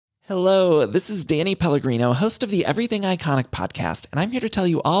Hello, this is Danny Pellegrino, host of the Everything Iconic podcast, and I'm here to tell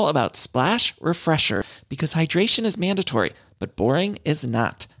you all about Splash Refresher, because hydration is mandatory, but boring is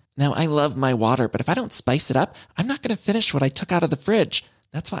not. Now, I love my water, but if I don't spice it up, I'm not going to finish what I took out of the fridge.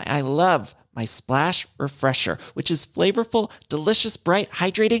 That's why I love my Splash Refresher, which is flavorful, delicious, bright,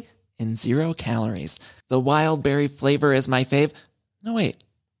 hydrating, and 0 calories. The wild berry flavor is my fave. No, wait,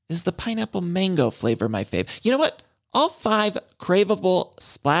 is the pineapple mango flavor my fave? You know what? All 5 craveable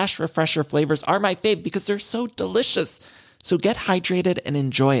Splash Refresher flavors are my fave because they're so delicious. So get hydrated and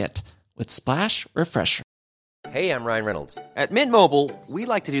enjoy it with Splash Refresher. Hey, I'm Ryan Reynolds. At Mint Mobile, we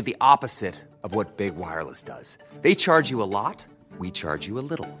like to do the opposite of what Big Wireless does. They charge you a lot, we charge you a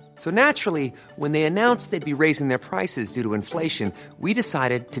little. So naturally, when they announced they'd be raising their prices due to inflation, we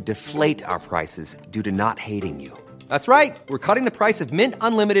decided to deflate our prices due to not hating you. That's right. We're cutting the price of Mint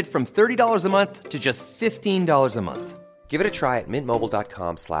Unlimited from $30 a month to just $15 a month. Give it a try at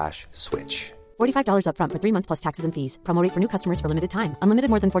mintmobile.com/switch. $45 up front for 3 months plus taxes and fees. Promo rate for new customers for limited time. Unlimited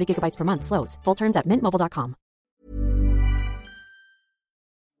more than 40 gigabytes per month. Slows full terms at mintmobile.com.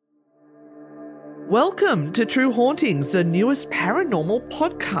 Welcome to True Hauntings, the newest paranormal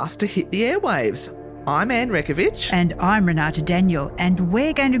podcast to hit the airwaves. I'm Anne Rekovich. And I'm Renata Daniel, and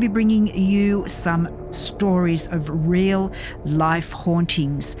we're going to be bringing you some stories of real life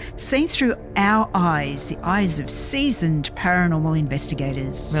hauntings seen through our eyes, the eyes of seasoned paranormal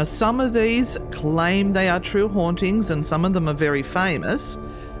investigators. Now, some of these claim they are true hauntings, and some of them are very famous,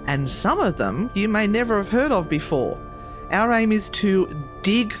 and some of them you may never have heard of before. Our aim is to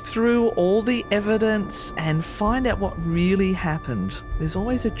dig through all the evidence and find out what really happened. There's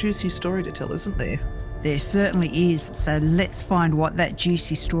always a juicy story to tell, isn't there? There certainly is, so let's find what that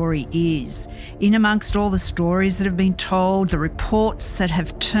juicy story is. In amongst all the stories that have been told, the reports that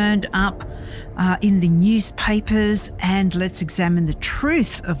have turned up in the newspapers, and let's examine the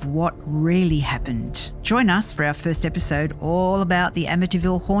truth of what really happened. Join us for our first episode all about the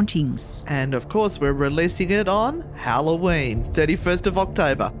Amityville hauntings. And of course, we're releasing it on Halloween, 31st of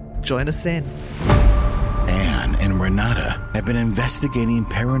October. Join us then. Anne and Renata have been investigating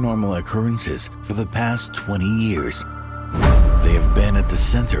paranormal occurrences for the past 20 years. They have been at the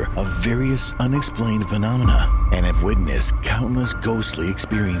center of various unexplained phenomena and have witnessed countless ghostly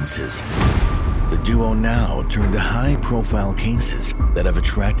experiences. The duo now turn to high-profile cases that have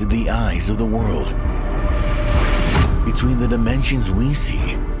attracted the eyes of the world. Between the dimensions we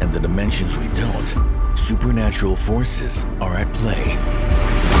see and the dimensions we don't, supernatural forces are at play.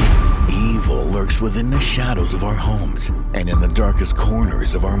 Evil lurks within the shadows of our homes and in the darkest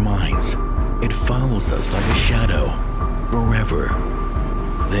corners of our minds. It follows us like a shadow, forever.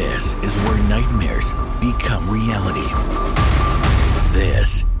 This is where nightmares become reality.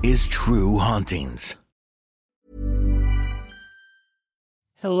 This is True Hauntings.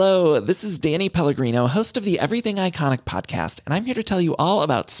 Hello, this is Danny Pellegrino, host of the Everything Iconic podcast, and I'm here to tell you all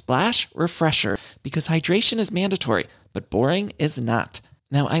about Splash Refresher, because hydration is mandatory, but boring is not.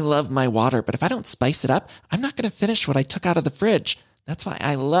 Now, I love my water, but if I don't spice it up, I'm not going to finish what I took out of the fridge. That's why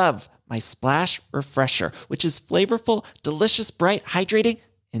I love my Splash Refresher, which is flavorful, delicious, bright, hydrating,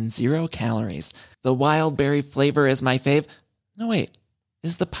 and 0 calories. The wild berry flavor is my fave. No, wait,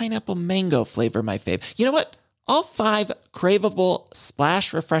 is the pineapple mango flavor my fave? You know what? All 5 craveable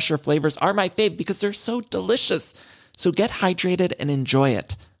Splash Refresher flavors are my fave because they're so delicious. So get hydrated and enjoy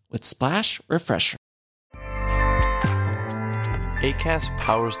it with Splash Refresher. Acast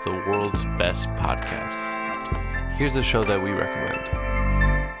powers the world's best podcasts. Here's a show that we recommend.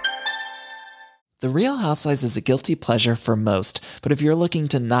 The Real Housewives is a guilty pleasure for most, but if you're looking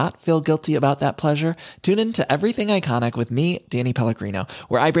to not feel guilty about that pleasure, tune in to Everything Iconic with me, Danny Pellegrino,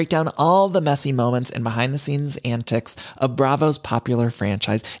 where I break down all the messy moments and behind-the-scenes antics of Bravo's popular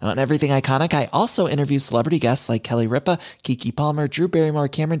franchise. And on Everything Iconic, I also interview celebrity guests like Kelly Ripa, Keke Palmer, Drew Barrymore,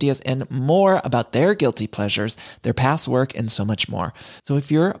 Cameron Diaz, and more about their guilty pleasures, their past work, and so much more. So if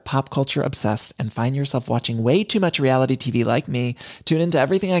you're pop culture obsessed and find yourself watching way too much reality TV like me, tune in to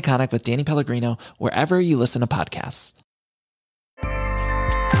Everything Iconic with Danny Pellegrino, wherever you listen to podcasts.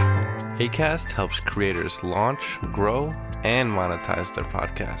 Acast helps creators launch, grow, and monetize their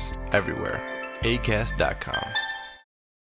podcasts everywhere. Acast.com.